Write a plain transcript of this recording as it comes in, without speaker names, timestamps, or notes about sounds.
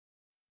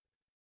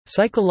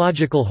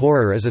Psychological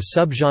horror is a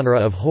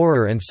subgenre of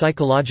horror and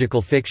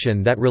psychological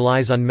fiction that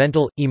relies on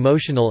mental,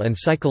 emotional and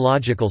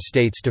psychological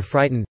states to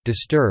frighten,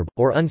 disturb,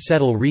 or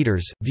unsettle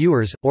readers,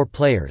 viewers, or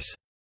players.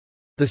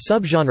 The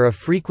subgenre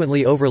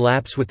frequently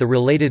overlaps with the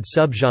related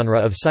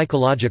subgenre of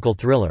psychological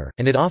thriller,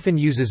 and it often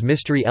uses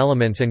mystery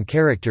elements and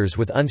characters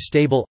with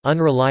unstable,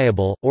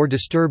 unreliable, or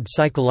disturbed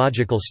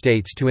psychological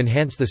states to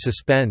enhance the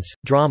suspense,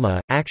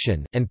 drama,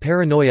 action, and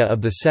paranoia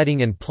of the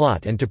setting and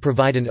plot and to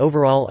provide an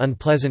overall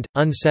unpleasant,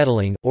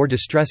 unsettling, or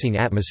distressing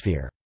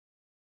atmosphere.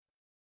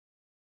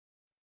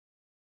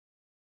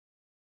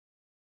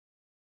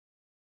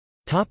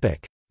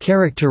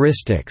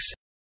 Characteristics.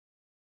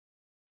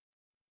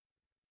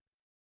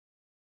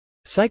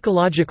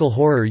 Psychological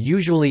horror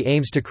usually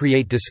aims to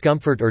create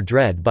discomfort or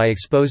dread by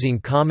exposing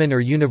common or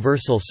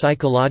universal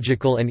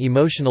psychological and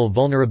emotional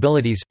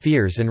vulnerabilities,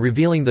 fears and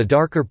revealing the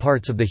darker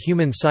parts of the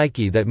human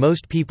psyche that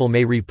most people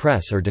may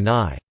repress or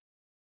deny.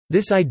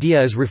 This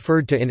idea is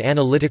referred to in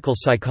analytical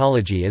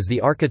psychology as the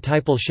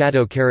archetypal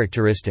shadow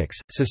characteristics: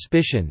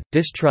 suspicion,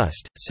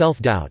 distrust,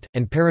 self-doubt,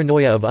 and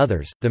paranoia of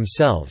others,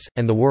 themselves,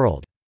 and the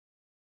world.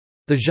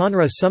 The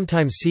genre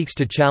sometimes seeks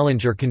to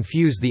challenge or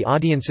confuse the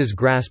audience's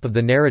grasp of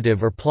the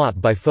narrative or plot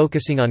by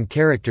focusing on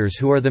characters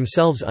who are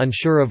themselves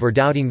unsure of or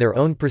doubting their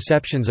own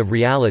perceptions of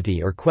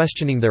reality or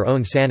questioning their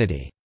own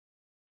sanity.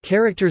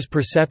 Characters'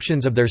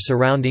 perceptions of their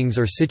surroundings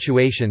or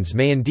situations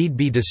may indeed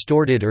be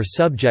distorted or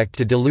subject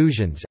to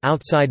delusions,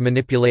 outside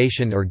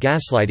manipulation or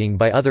gaslighting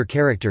by other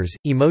characters,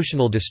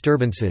 emotional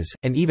disturbances,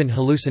 and even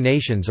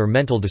hallucinations or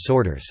mental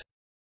disorders.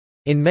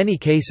 In many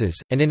cases,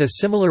 and in a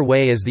similar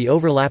way as the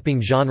overlapping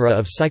genre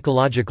of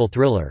psychological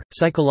thriller,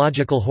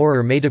 psychological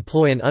horror may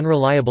deploy an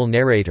unreliable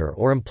narrator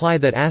or imply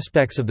that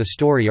aspects of the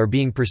story are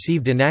being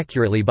perceived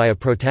inaccurately by a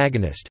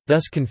protagonist,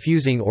 thus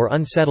confusing or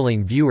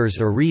unsettling viewers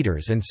or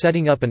readers and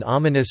setting up an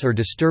ominous or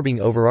disturbing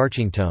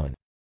overarching tone.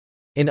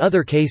 In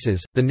other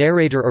cases, the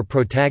narrator or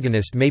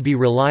protagonist may be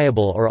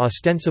reliable or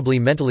ostensibly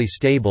mentally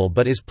stable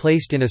but is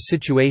placed in a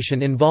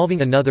situation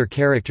involving another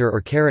character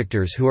or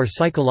characters who are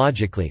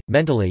psychologically,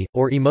 mentally,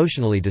 or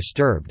emotionally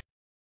disturbed.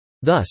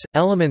 Thus,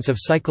 elements of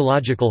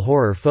psychological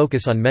horror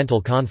focus on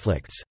mental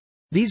conflicts.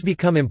 These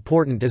become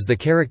important as the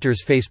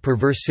characters face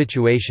perverse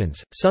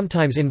situations,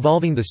 sometimes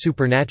involving the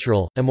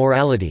supernatural,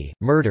 immorality,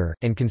 murder,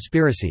 and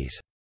conspiracies.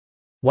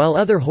 While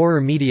other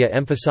horror media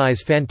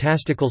emphasize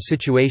fantastical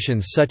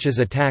situations such as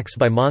attacks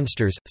by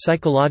monsters,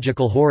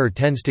 psychological horror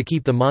tends to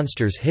keep the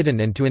monsters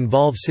hidden and to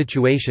involve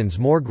situations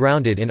more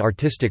grounded in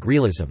artistic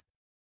realism.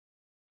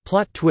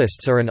 Plot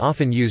twists are an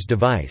often used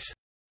device.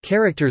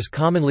 Characters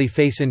commonly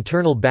face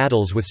internal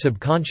battles with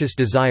subconscious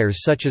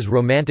desires such as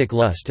romantic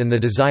lust and the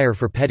desire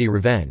for petty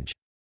revenge.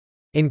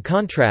 In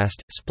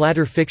contrast,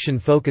 splatter fiction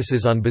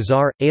focuses on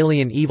bizarre,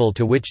 alien evil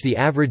to which the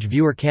average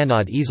viewer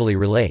cannot easily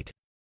relate.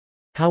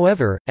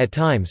 However, at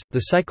times,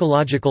 the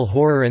psychological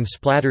horror and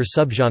splatter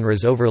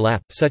subgenres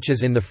overlap, such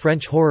as in the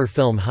French horror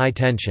film High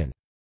Tension.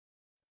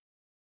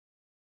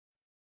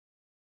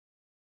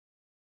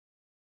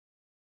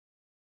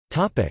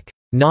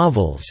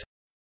 Novels.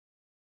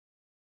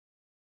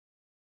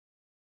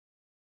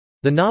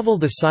 The novel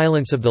The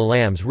Silence of the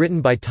Lambs,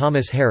 written by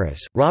Thomas Harris,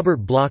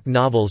 Robert Bloch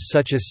novels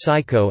such as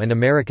Psycho and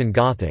American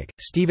Gothic,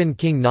 Stephen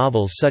King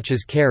novels such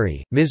as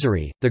Carrie,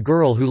 Misery, The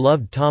Girl Who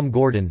Loved Tom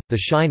Gordon, The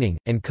Shining,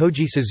 and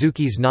Koji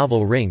Suzuki's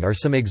novel Ring are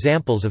some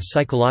examples of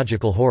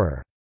psychological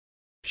horror.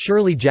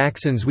 Shirley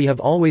Jackson's We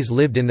Have Always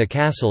Lived in the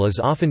Castle is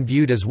often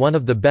viewed as one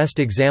of the best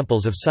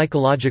examples of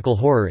psychological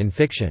horror in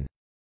fiction.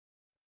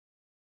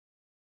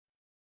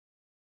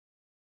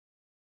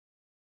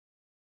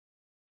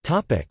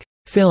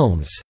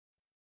 Films.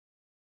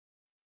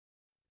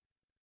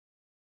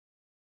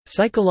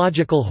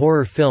 Psychological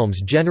horror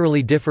films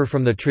generally differ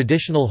from the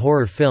traditional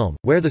horror film,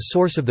 where the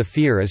source of the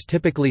fear is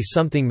typically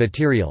something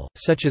material,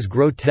 such as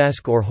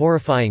grotesque or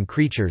horrifying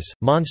creatures,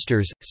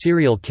 monsters,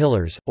 serial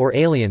killers, or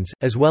aliens,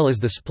 as well as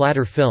the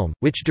splatter film,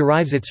 which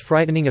derives its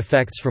frightening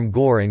effects from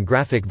gore and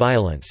graphic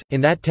violence.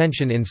 In that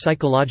tension in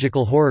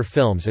psychological horror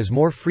films is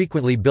more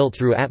frequently built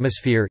through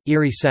atmosphere,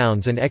 eerie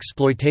sounds and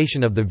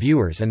exploitation of the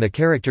viewers and the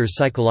characters'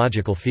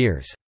 psychological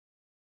fears.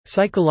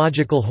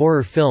 Psychological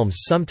horror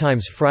films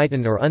sometimes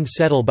frighten or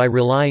unsettle by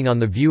relying on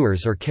the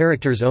viewer's or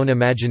character's own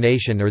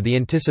imagination or the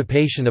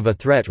anticipation of a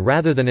threat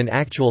rather than an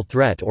actual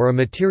threat or a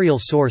material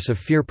source of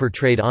fear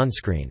portrayed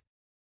on-screen.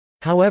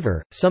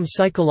 However, some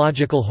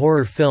psychological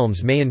horror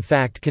films may in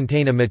fact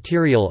contain a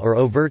material or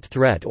overt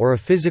threat or a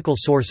physical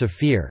source of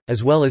fear,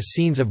 as well as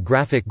scenes of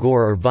graphic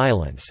gore or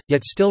violence,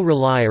 yet still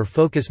rely or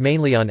focus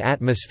mainly on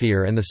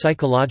atmosphere and the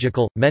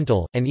psychological,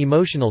 mental, and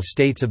emotional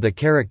states of the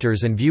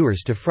characters and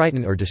viewers to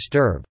frighten or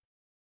disturb.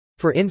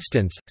 For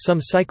instance, some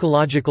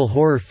psychological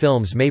horror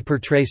films may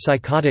portray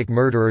psychotic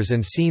murderers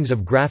and scenes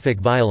of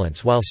graphic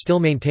violence while still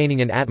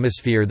maintaining an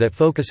atmosphere that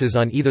focuses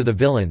on either the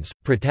villain's,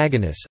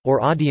 protagonists,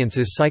 or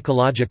audience's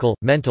psychological,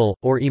 mental,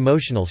 or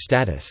emotional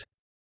status.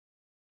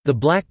 The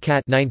Black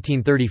Cat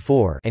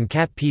 (1934) and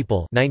Cat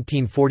People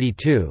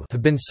 (1942)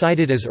 have been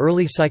cited as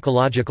early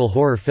psychological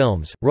horror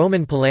films.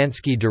 Roman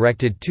Polanski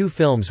directed two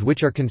films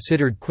which are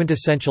considered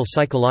quintessential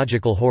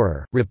psychological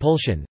horror: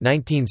 Repulsion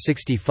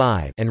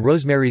 (1965) and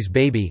Rosemary's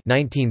Baby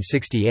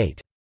 (1968).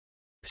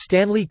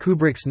 Stanley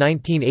Kubrick's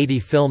 1980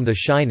 film The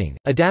Shining,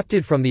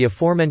 adapted from the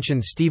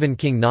aforementioned Stephen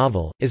King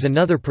novel, is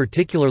another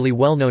particularly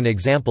well-known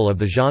example of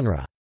the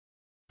genre.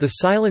 The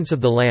Silence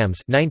of the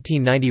Lambs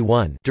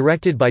 1991,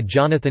 directed by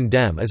Jonathan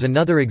Demme, is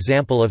another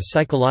example of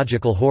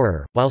psychological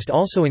horror, whilst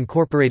also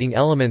incorporating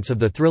elements of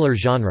the thriller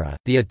genre.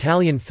 The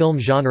Italian film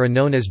genre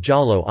known as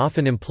giallo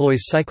often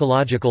employs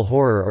psychological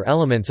horror or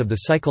elements of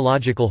the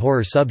psychological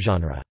horror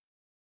subgenre.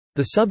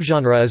 The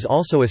subgenre is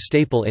also a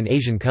staple in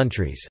Asian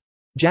countries.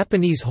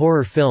 Japanese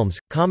horror films,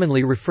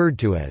 commonly referred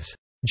to as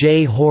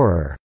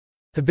J-horror,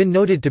 have been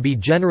noted to be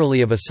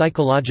generally of a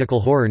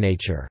psychological horror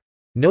nature.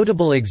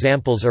 Notable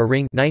examples are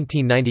Ring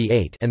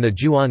 1998 and the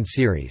Ju-on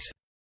series.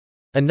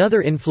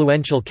 Another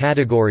influential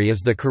category is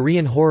the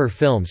Korean horror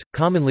films,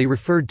 commonly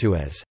referred to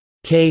as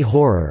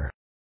K-horror.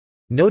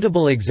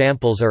 Notable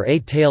examples are A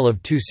Tale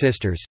of Two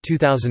Sisters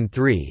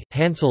 2003,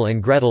 Hansel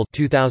and Gretel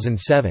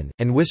 2007,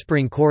 and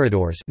Whispering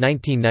Corridors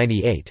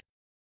 1998.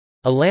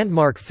 A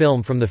landmark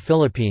film from the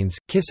Philippines,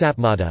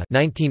 Kisapmata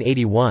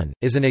 1981,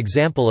 is an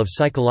example of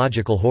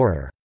psychological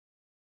horror.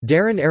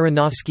 Darren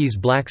Aronofsky's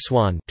Black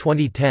Swan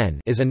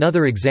 2010 is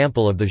another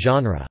example of the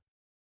genre.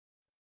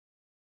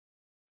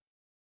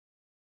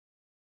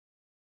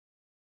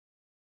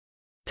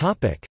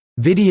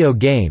 Video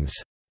games.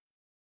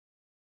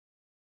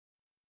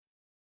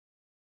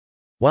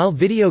 While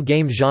video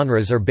game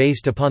genres are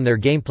based upon their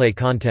gameplay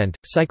content,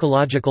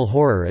 psychological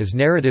horror as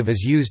narrative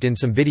is used in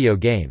some video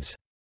games.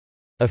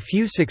 A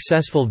few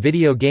successful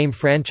video game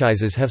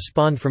franchises have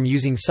spawned from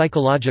using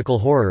psychological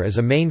horror as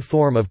a main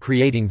form of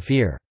creating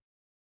fear.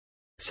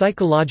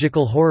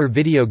 Psychological horror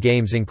video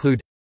games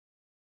include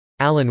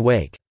Alan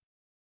Wake,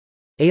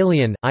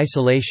 Alien: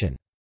 Isolation,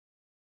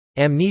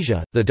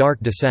 Amnesia: The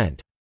Dark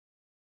Descent,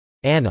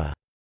 Anna,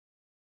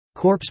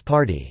 Corpse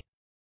Party,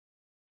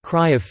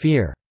 Cry of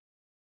Fear,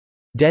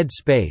 Dead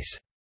Space,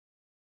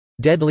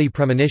 Deadly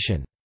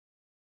Premonition,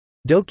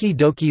 Doki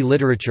Doki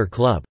Literature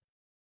Club,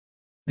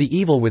 The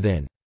Evil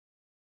Within,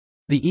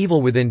 The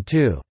Evil Within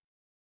 2,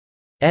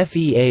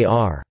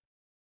 FEAR,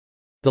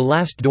 The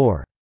Last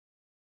Door,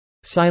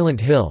 Silent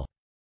Hill,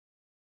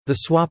 The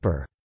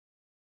Swapper,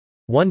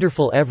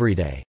 Wonderful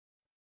Everyday.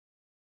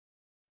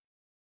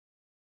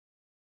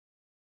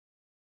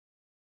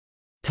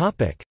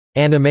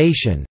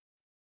 Animation.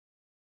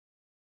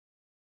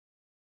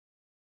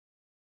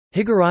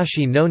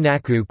 Higurashi no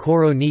Naku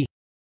Koro ni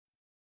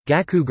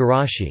Gaku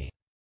Garashi.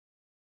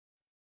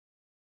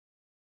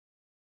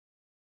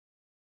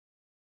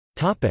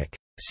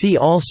 See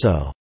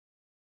also: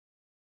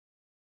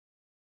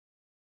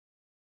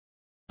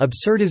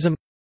 Absurdism,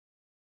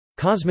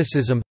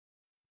 Cosmicism,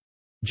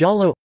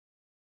 Giallo,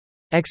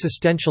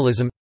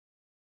 Existentialism,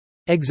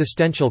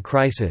 Existential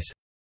crisis,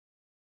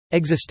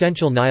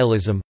 Existential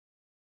nihilism,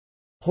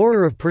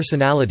 Horror of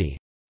personality,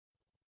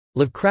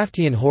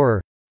 Lovecraftian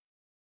horror,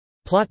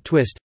 Plot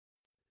twist,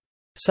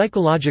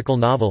 Psychological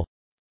novel,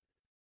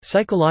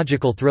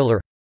 Psychological thriller,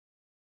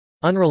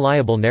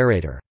 Unreliable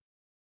narrator.